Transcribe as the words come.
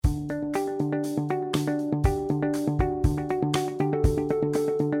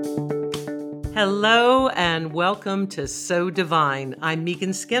Hello and welcome to So Divine. I'm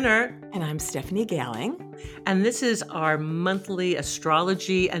Megan Skinner. And I'm Stephanie Gowling. And this is our monthly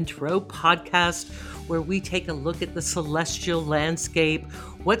astrology and tarot podcast where we take a look at the celestial landscape,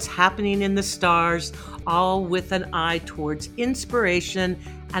 what's happening in the stars, all with an eye towards inspiration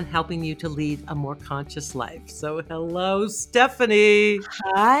and helping you to lead a more conscious life. So hello, Stephanie.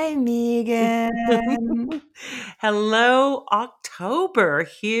 Hi, Megan. Hello, October.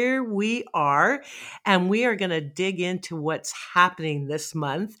 Here we are, and we are going to dig into what's happening this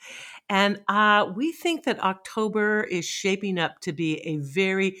month. And we think that October is shaping up to be a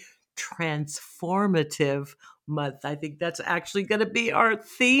very transformative month. I think that's actually going to be our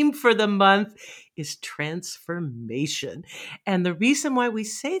theme for the month is transformation. And the reason why we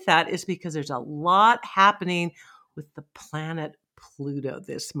say that is because there's a lot happening with the planet Pluto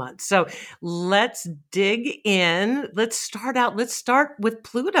this month. So let's dig in. Let's start with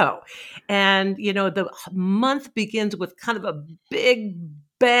Pluto. And, the month begins with kind of a big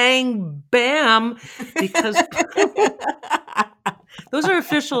bang, bam, because those are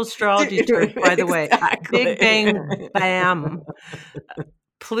official astrology terms, by the way. Exactly. Big bang, bam.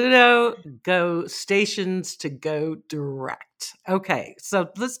 Pluto stations to go direct. Okay, so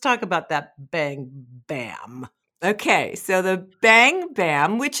let's talk about that bang, bam. Okay, so the bang,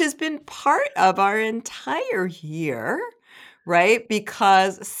 bam, which has been part of our entire year, right?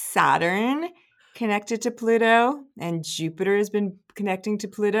 Because Saturn connected to Pluto and Jupiter has been connecting to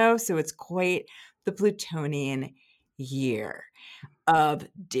Pluto. So it's quite the Plutonian year of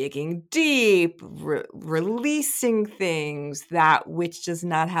digging deep, releasing things, that which does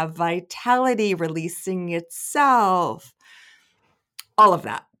not have vitality, releasing itself. All of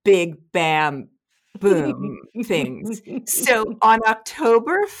that. Big bam, boom things. So on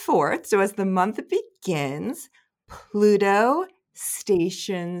October 4th, so as the month begins, Pluto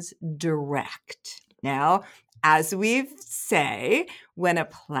stations direct. Now, as we say, when a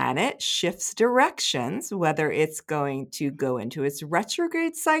planet shifts directions, whether it's going to go into its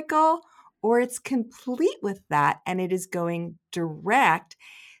retrograde cycle or it's complete with that and it is going direct,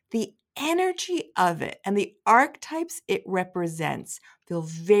 the energy of it and the archetypes it represents feel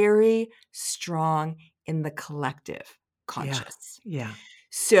very strong in the collective conscious. Yeah.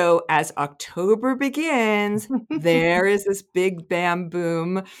 So as October begins, there is this big bam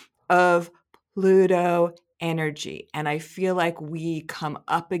boom of Pluto energy. And I feel like we come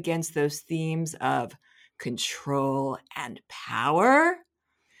up against those themes of control and power,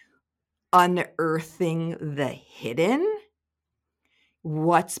 unearthing the hidden,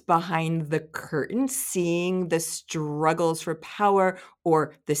 what's behind the curtain, seeing the struggles for power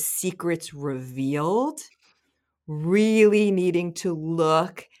or the secrets revealed, really needing to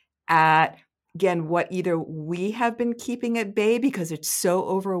look at, again, what either we have been keeping at bay because it's so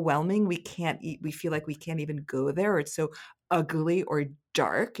overwhelming, we feel like we can't even go there, or it's so ugly or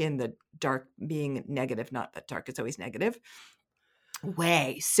dark, in the dark being negative, not that dark is always negative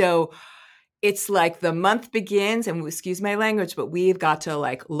way. So it's like the month begins, and excuse my language, but we've got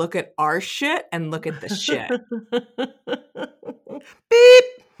to look at our shit and look at the shit. Beep.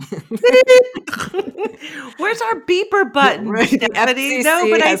 Beep. Where's our beeper button, Right, Stephanie? No,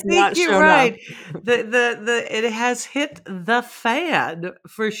 but I think you're right. It has hit the fan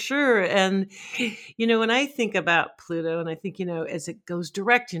for sure. And when I think about Pluto, and I think as it goes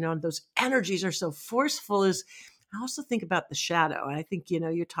direct, and those energies are so forceful, I also think about the shadow. And I think,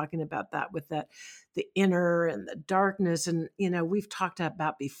 you're talking about that with the inner and the darkness. And, we've talked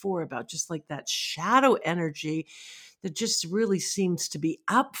about before about just like that shadow energy that just really seems to be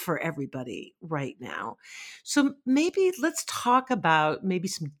up for everybody right now. So maybe let's talk about maybe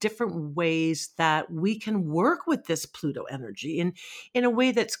some different ways that we can work with this Pluto energy in a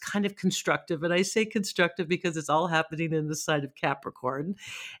way that's kind of constructive. And I say constructive because it's all happening in the sign of Capricorn,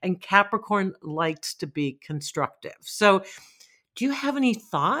 and Capricorn likes to be constructive. So do you have any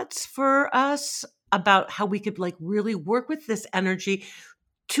thoughts for us about how we could really work with this energy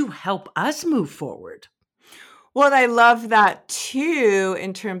to help us move forward? Well, I love that too,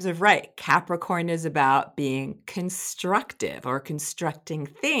 in terms of, right, Capricorn is about being constructive or constructing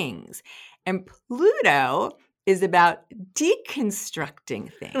things. And Pluto is about deconstructing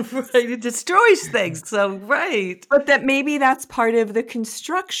things. Right, it destroys things. So, right. But that maybe that's part of the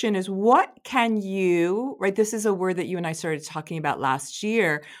construction is what can you, right, this is a word that you and I started talking about last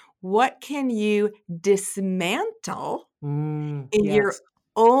year. What can you dismantle in your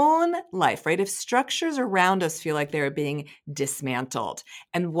own life, right? If structures around us feel like they're being dismantled,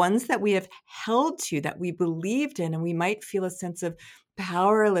 and ones that we have held to, that we believed in, and we might feel a sense of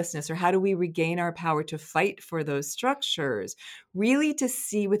powerlessness, or how do we regain our power to fight for those structures? Really to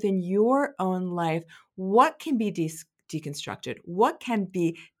see within your own life what can be deconstructed, what can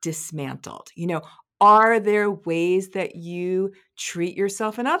be dismantled. Are there ways that you treat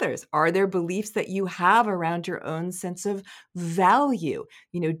yourself and others? Are there beliefs that you have around your own sense of value?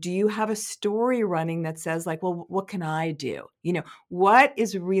 Do you have a story running that says like, well, what can I do? What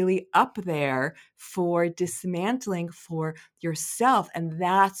is really up there for dismantling for yourself? And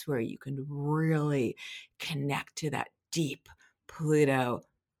that's where you can really connect to that deep Pluto.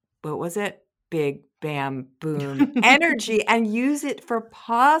 What was it? Big bam boom energy, and use it for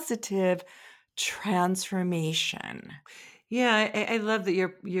positive transformation. Yeah, I love that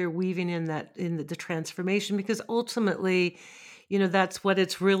you're weaving in the transformation, because ultimately, that's what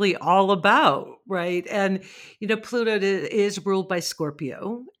it's really all about, right? And Pluto is ruled by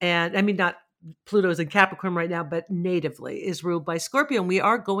Scorpio, and I mean, not Pluto's in Capricorn right now, but natively is ruled by Scorpio. And we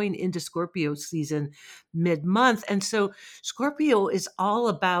are going into Scorpio season mid-month. And so Scorpio is all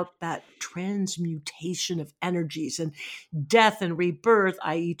about that transmutation of energies and death and rebirth,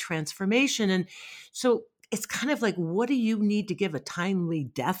 i.e. transformation. And so it's kind of like, what do you need to give a timely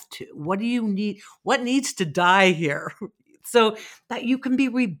death to? What do you need? What needs to die here? So that you can be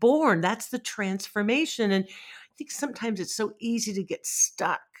reborn. That's the transformation. And I think sometimes it's so easy to get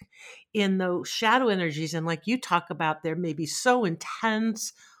stuck in those shadow energies. And like you talk about, they're maybe so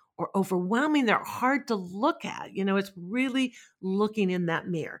intense or overwhelming, they're hard to look at. It's really looking in that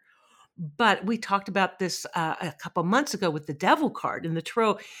mirror. But we talked about this a couple months ago with the devil card in the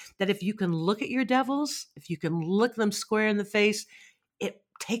tarot, that if you can look at your devils, if you can look them square in the face, it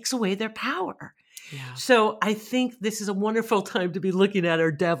takes away their power. Yeah. So I think this is a wonderful time to be looking at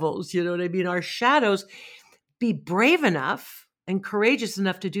our devils, you know what I mean? Our shadows. Be brave enough and courageous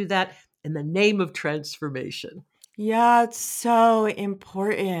enough to do that in the name of transformation. Yeah, it's so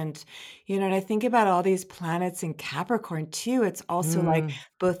important. And I think about all these planets in Capricorn too. It's also like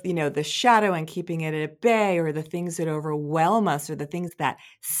both, the shadow and keeping it at bay, or the things that overwhelm us, or the things that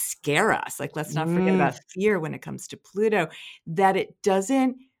scare us. Like, let's not forget about fear when it comes to Pluto, that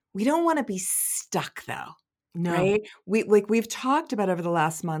we don't want to be stuck though. No. Right? We've talked about over the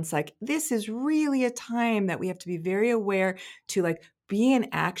last months, like this is really a time that we have to be very aware to like be in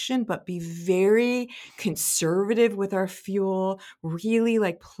action, but be very conservative with our fuel, really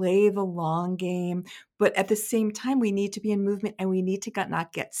like play the long game. But at the same time, we need to be in movement, and we need to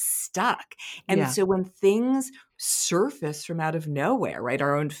not get stuck. And so when things surface from out of nowhere, right,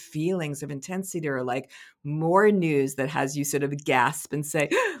 our own feelings of intensity, or like more news that has you sort of gasp and say,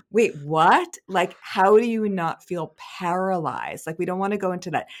 wait, what? Like, how do you not feel paralyzed? Like, we don't want to go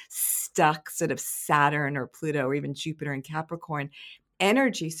into that stuck sort of Saturn or Pluto or even Jupiter and Capricorn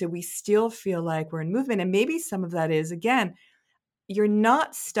energy. So we still feel like we're in movement. And maybe some of that is, again, you're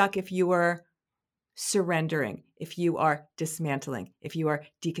not stuck if you are surrendering, if you are dismantling, if you are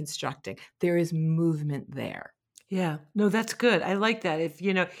deconstructing. There is movement there. Yeah, no, that's good. I like that.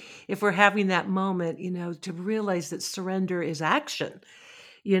 If we're having that moment, to realize that surrender is action,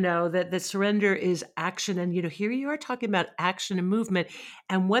 that surrender is action. And, here you are talking about action and movement.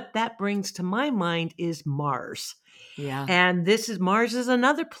 And what that brings to my mind is Mars. Yeah. And Mars is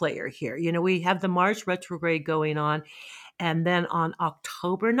another player here. We have the Mars retrograde going on. And then on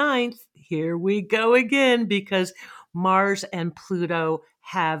October 9th, here we go again, because Mars and Pluto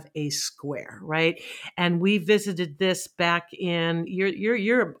have a square, right? And we visited this back in,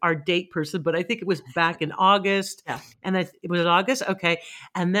 you're our date person, but I think it was back in August. Yeah. And it was August. Okay.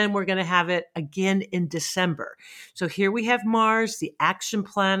 And then we're going to have it again in December. So here we have Mars, the action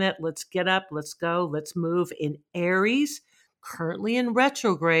planet. Let's get up, let's go, let's move in Aries, currently in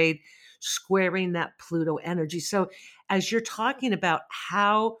retrograde, squaring that Pluto energy. So as you're talking about,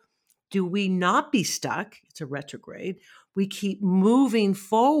 how do we not be stuck? It's a retrograde. We keep moving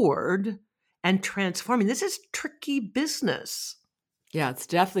forward and transforming. This is tricky business. Yeah, it's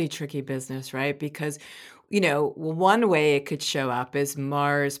definitely tricky business, right? Because, one way it could show up is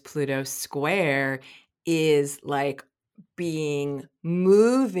Mars Pluto square is like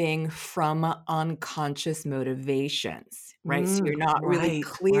moving from unconscious motivations, right? So you're not really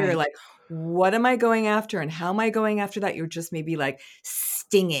clear, right. like, what am I going after and how am I going after that? You're just maybe like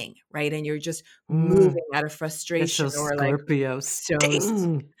stinging, right? And you're just moving out of frustration, That's so or Scorpio. like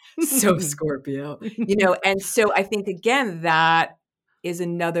Sting. so Scorpio, and so I think, again, that is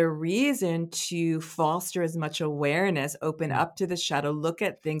another reason to foster as much awareness, open up to the shadow, look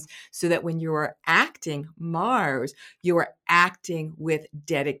at things, so that when you are acting Mars, you are acting with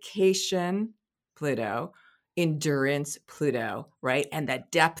dedication, Pluto, endurance, Pluto, right? And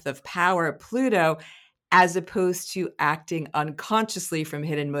that depth of power, Pluto, as opposed to acting unconsciously from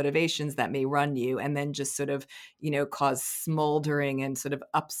hidden motivations that may run you and then just sort of, cause smoldering and sort of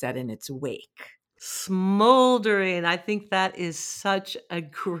upset in its wake. Smoldering. I think that is such a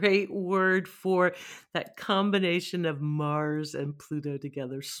great word for that combination of Mars and Pluto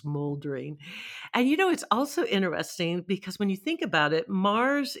together, smoldering. And it's also interesting because when you think about it,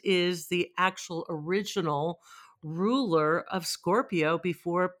 Mars is the actual original ruler of Scorpio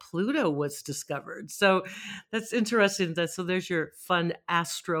before Pluto was discovered. So that's interesting. So there's your fun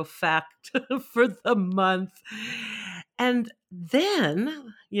astro fact for the month. And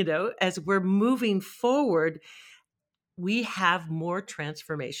then, as we're moving forward, we have more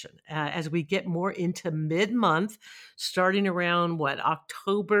transformation as we get more into mid-month, starting around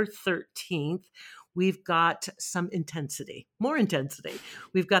October 13th. We've got some intensity, more intensity.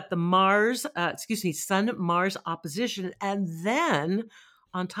 We've got the Sun Mars opposition. And then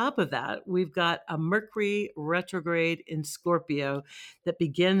on top of that, we've got a Mercury retrograde in Scorpio that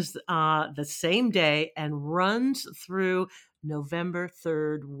begins the same day and runs through November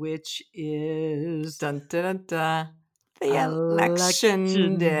 3rd, which is dun, dun, dun, dun. The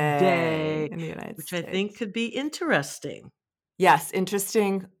election day in the United which States. I think could be interesting. Yes,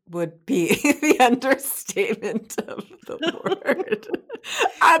 interesting would be the understatement of the word.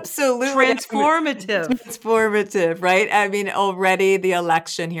 Absolutely. Transformative, right? I mean, already the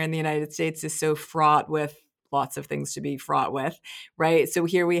election here in the United States is so fraught with lots of things to be fraught with, right? So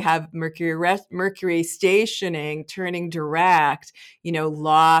here we have Mercury stationing, turning direct,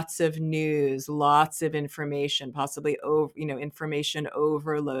 lots of news, lots of information, possibly information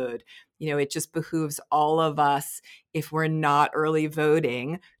overload. It just behooves all of us, if we're not early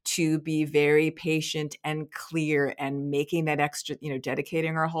voting, to be very patient and clear and making that extra,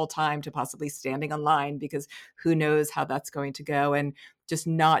 dedicating our whole time to possibly standing in line, because who knows how that's going to go, and just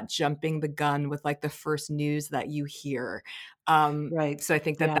not jumping the gun with like the first news that you hear. Right. So I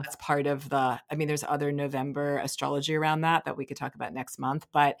think that's part of there's other November astrology around that we could talk about next month.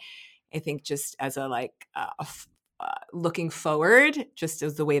 But I think just as looking forward, just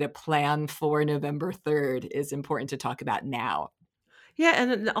as the way to plan for November 3rd is important to talk about now. Yeah,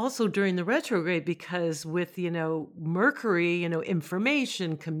 and also during the retrograde, because with, Mercury,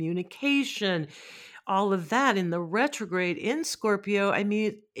 information, communication, all of that in the retrograde in Scorpio, I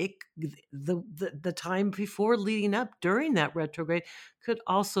mean, the time before leading up during that retrograde could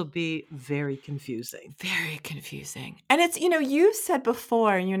also be very confusing. Very confusing. And it's, you've said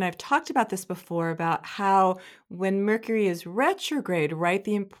before, and you and I've talked about this before, about how when Mercury is retrograde, right,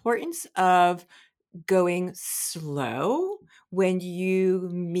 the importance of going slow when you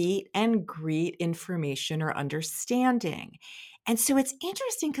meet and greet information or understanding. And so it's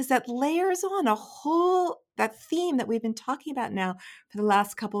interesting because that layers on that theme that we've been talking about now for the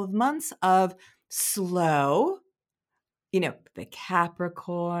last couple of months of slow, the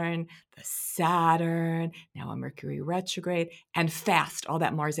Capricorn, the Saturn, now a Mercury retrograde, and fast, all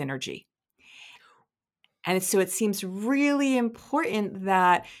that Mars energy. And so it seems really important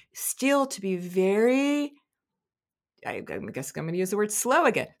that still to be very, I guess I'm going to use the word slow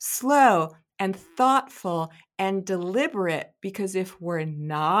again, slow and thoughtful and deliberate, because if we're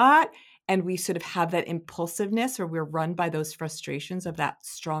not, and we sort of have that impulsiveness, or we're run by those frustrations of that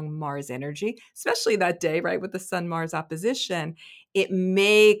strong Mars energy, especially that day, right, with the Sun-Mars opposition, it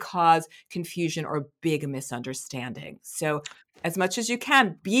may cause confusion or big misunderstanding. So as much as you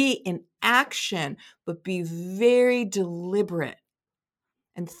can, be in action, but be very deliberate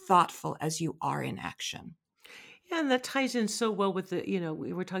and thoughtful as you are in action. Yeah, and that ties in so well with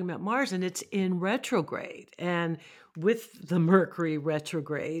we were talking about Mars, and it's in retrograde, and with the Mercury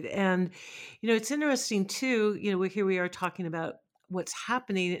retrograde. And, it's interesting too, here we are talking about what's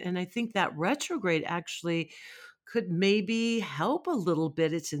happening. And I think that retrograde actually could maybe help a little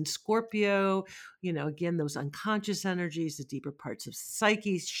bit. It's in Scorpio, again, those unconscious energies, the deeper parts of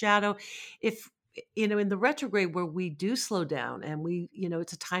psyche's shadow. If in the retrograde where we do slow down and we,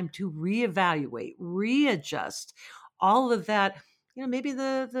 it's a time to reevaluate, readjust, all of that, maybe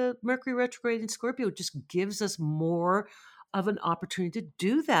the Mercury retrograde in Scorpio just gives us more of an opportunity to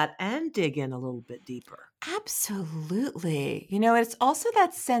do that and dig in a little bit deeper. Absolutely. It's also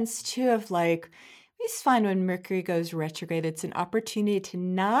that sense too of like, we just find when Mercury goes retrograde, it's an opportunity to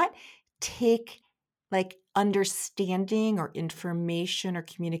not take like understanding or information or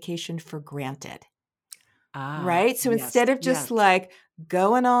communication for granted. Right? So instead of just like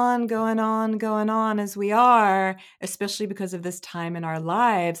going on as we are, especially because of this time in our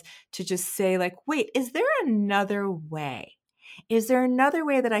lives, to just say like, wait, is there another way? Is there another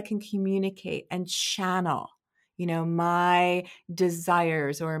way that I can communicate and channel, my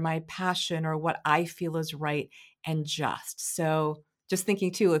desires or my passion or what I feel is right and just. So just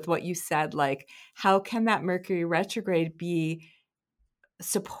thinking too with what you said, like how can that Mercury retrograde be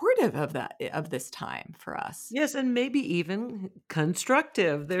supportive of this time for us? Yes, and maybe even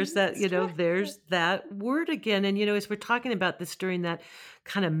constructive. There's that word again. And, as we're talking about this during that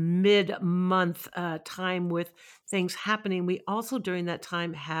kind of mid-month time with things happening, we also during that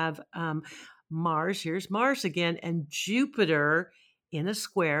time have Mars, here's Mars again, and Jupiter in a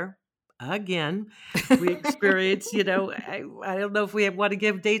square again. We experience, I don't know if we want to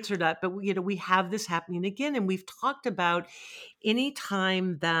give dates or not, but, we have this happening again. And we've talked about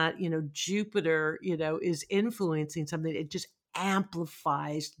anytime that Jupiter is influencing something, it just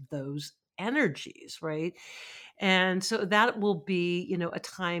amplifies those energies, right? And so that will be a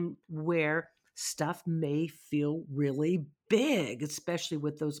time where stuff may feel really big, especially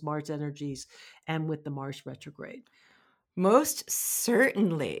with those Mars energies and with the Mars retrograde. Most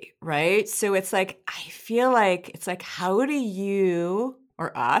certainly, right? So it's like, I feel like it's like, how do you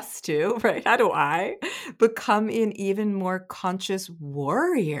or us too, right? How do I become an even more conscious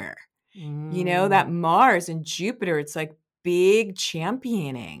warrior? That Mars and Jupiter, it's like big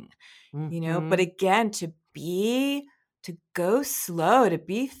championing, but again, to go slow, to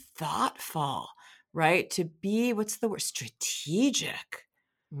be thoughtful, right? To be, what's the word? Strategic.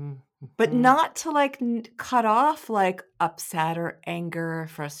 But not to like cut off like upset or anger or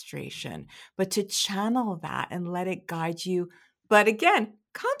frustration, but to channel that and let it guide you. But again,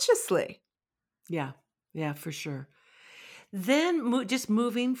 consciously. Yeah, yeah, for sure. Then just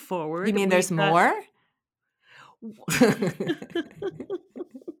moving forward, You mean there's more?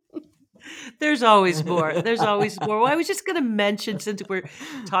 There's always more. There's always more. Well, I was just going to mention, since we're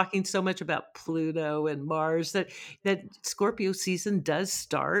talking so much about Pluto and Mars, that Scorpio season does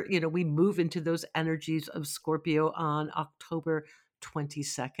start. We move into those energies of Scorpio on October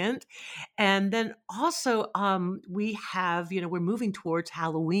 22nd. And then also we have, we're moving towards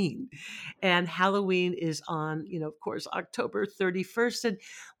Halloween. And Halloween is on, of course, October 31st. And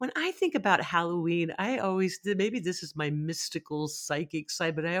when I think about Halloween, I always, maybe this is my mystical psychic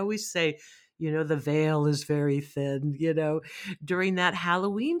side, but I always say, the veil is very thin, during that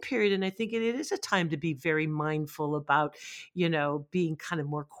Halloween period. And I think it is a time to be very mindful about, being kind of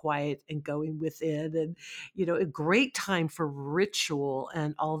more quiet and going within, and, a great time for ritual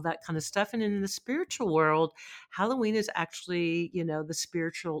and all of that kind of stuff. And in the spiritual world, Halloween is actually, the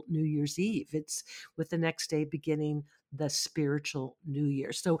spiritual New Year's Eve. It's with the next day beginning the spiritual New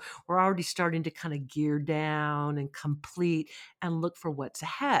Year. So we're already starting to kind of gear down and complete and look for what's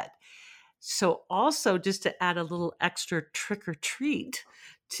ahead. So also, just to add a little extra trick or treat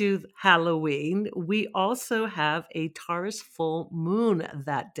to Halloween, we also have a Taurus full moon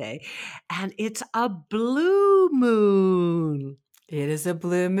that day, and it's a blue moon. It is a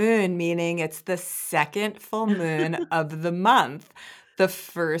blue moon, meaning it's the second full moon of the month. The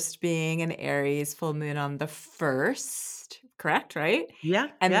first being an Aries full moon on the 1st, correct, right? Yeah.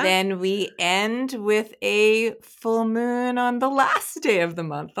 And then we end with a full moon on the last day of the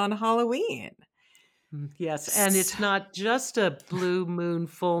month on Halloween. Yes, and it's not just a blue moon,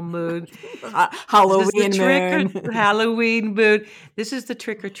 full moon. Halloween moon. Halloween moon. This is the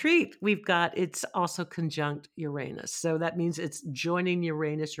trick or treat. It's also conjunct Uranus. So that means it's joining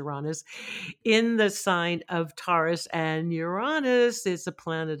Uranus in the sign of Taurus. And Uranus is a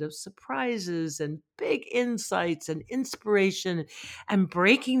planet of surprises and big insights and inspiration and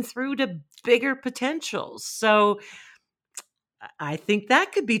breaking through to bigger potentials. So I think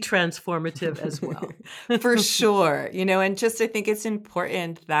that could be transformative as well. For sure. And just I think it's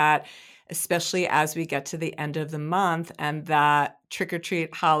important that, especially as we get to the end of the month and that trick or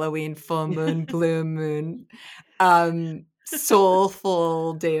treat, Halloween, full moon, blue moon,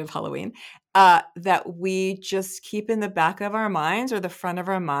 soulful day of Halloween, that we just keep in the back of our minds or the front of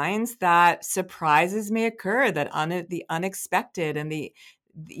our minds that surprises may occur, that the unexpected and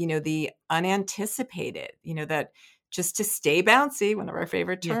the unanticipated, that just to stay bouncy, one of our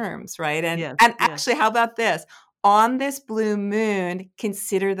favorite terms, right? And actually, how about this? On this blue moon,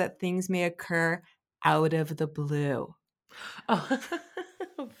 consider that things may occur out of the blue. Oh,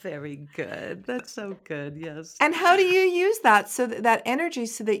 very good. That's so good. Yes. And how do you use that that energy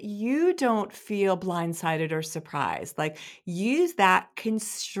so that you don't feel blindsided or surprised? Like, use that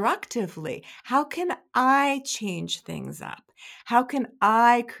constructively. How can I change things up? How can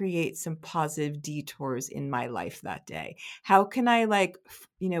I create some positive detours in my life that day? How can I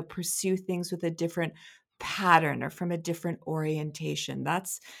pursue things with a different pattern or from a different orientation?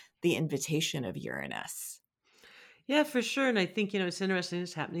 That's the invitation of Uranus. Yeah, for sure. And I think, it's interesting.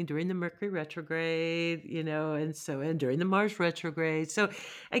 It's happening during the Mercury retrograde, and during the Mars retrograde. So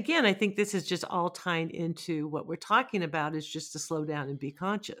again, I think this is just all tying into what we're talking about is just to slow down and be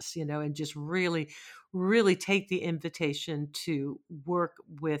conscious, and just really, really take the invitation to work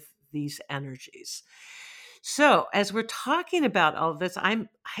with these energies. So as we're talking about all of this, I'm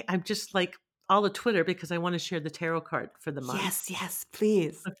just like all of Twitter because I want to share the tarot card for the month. Yes, yes,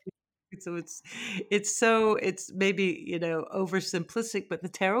 please. So it's maybe, oversimplistic, but the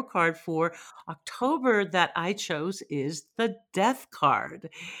tarot card for October that I chose is the Death card.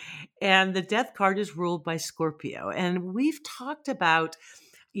 And the Death card is ruled by Scorpio. And we've talked about,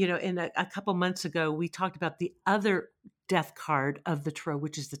 in a couple months ago, we talked about the other death card of the tarot,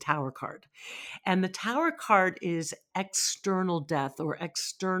 which is the Tower card. And the Tower card is external death or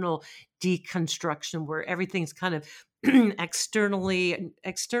external deconstruction, where everything's kind of externally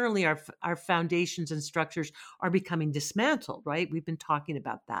our foundations and structures are becoming dismantled, right? We've been talking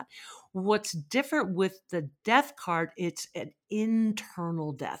about that. What's different with the Death card, it's an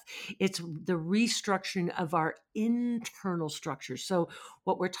internal death. It's the restructuring of our internal structures. So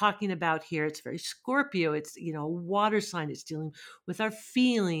what we're talking about here, it's very Scorpio. It's, a water sign. It's dealing with our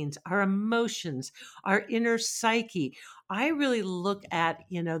feelings, our emotions, our inner psyche. I really look at,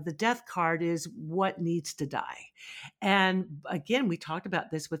 the Death card is what needs to die. And again, we talked about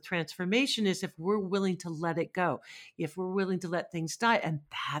this with transformation is if we're willing to let it go, if we're willing to let things die, and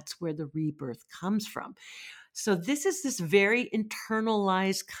that's where the rebirth comes from. So this is this very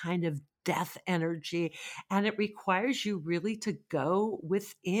internalized kind of death energy, and it requires you really to go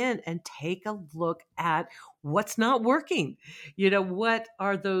within and take a look at what's not working. What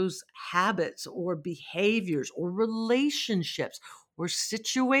are those habits or behaviors or relationships or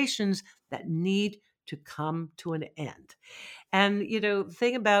situations that need to come to an end. And the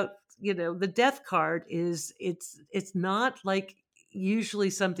thing about the Death card is it's not like usually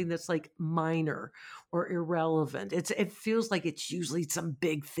something that's like minor or irrelevant. It feels like it's usually some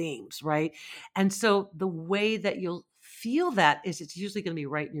big themes, right? And so the way that you'll feel that is it's usually going to be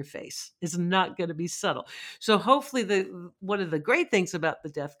right in your face. It's not going to be subtle. So hopefully the one of the great things about the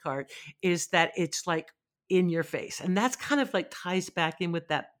Death card is that it's like in your face. And that's kind of like ties back in with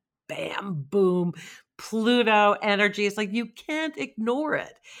that bam boom Pluto energy. It's like you can't ignore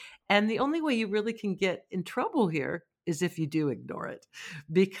it. And the only way you really can get in trouble here is if you do ignore it,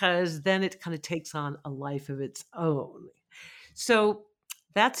 because then it kind of takes on a life of its own. So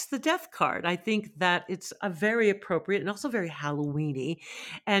that's the Death card. I think that it's a very appropriate and also very Halloweeny.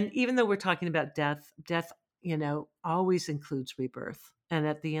 And even though we're talking about death, always includes rebirth. And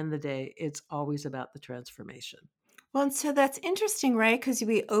at the end of the day, it's always about the transformation. Well, and so that's interesting, right? Because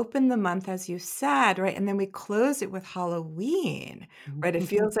we open the month, as you said, right? And then we close it with Halloween, right? It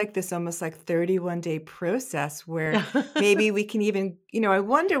feels like this almost like 31-day process where maybe we can even, I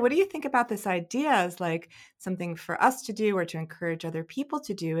wonder, what do you think about this idea as like something for us to do or to encourage other people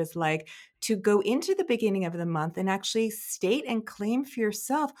to do is like to go into the beginning of the month and actually state and claim for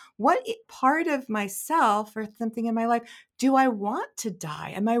yourself what part of myself or something in my life do I want to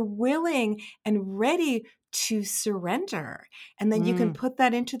die? Am I willing and ready to surrender? And then you can put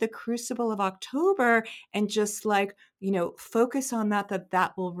that into the crucible of October and just like, focus on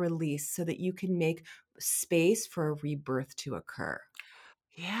that will release so that you can make space for a rebirth to occur.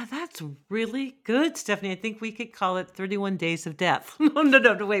 Yeah, that's really good, Stephanie. I think we could call it 31 Days of Death. No,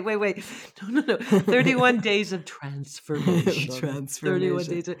 wait. No. 31 Days of Transformation. 31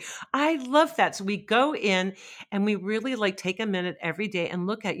 Transformation. Days of... I love that. So we go in and we really like take a minute every day and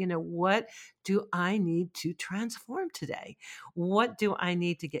look at, what do I need to transform today? What do I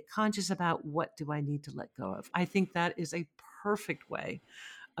need to get conscious about? What do I need to let go of? I think that is a perfect way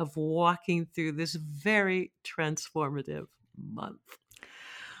of walking through this very transformative month.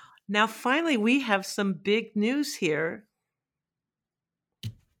 Now, finally, we have some big news here.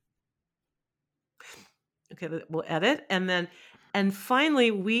 Okay, we'll edit. And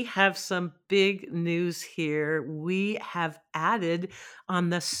finally, we have some big news here. We have added on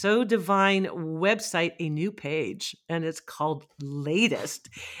the So Divine website a new page, and it's called Latest.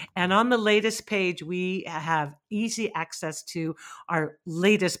 And on the latest page, we have easy access to our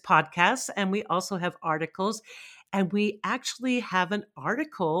latest podcasts, and we also have articles. And we actually have an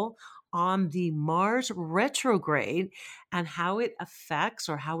article on the Mars retrograde and how it affects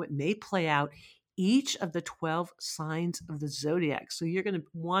or how it may play out each of the 12 signs of the zodiac. So you're going to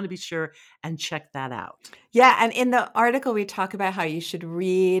want to be sure and check that out. Yeah, and in the article, we talk about how you should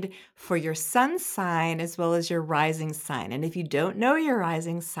read for your sun sign as well as your rising sign. And if you don't know your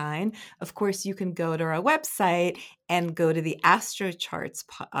rising sign, of course, you can go to our website and go to the Astro Charts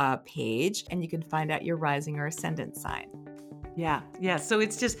page, and you can find out your rising or ascendant sign. Yeah. So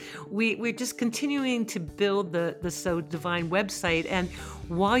it's just we're just continuing to build the So Divine website, and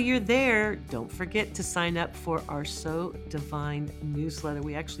while you're there, don't forget to sign up for our So Divine newsletter.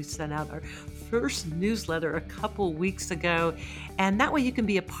 We actually sent out our first newsletter a couple weeks ago, and that way you can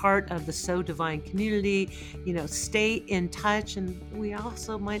be a part of the So Divine community. Stay in touch, and we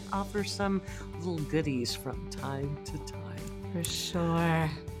also might offer some little goodies from time to time. For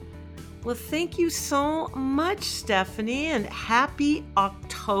sure. Well, thank you so much, Stephanie, and happy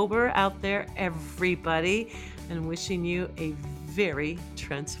October out there, everybody, and wishing you a very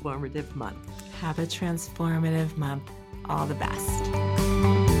transformative month. Have a transformative month. All the best.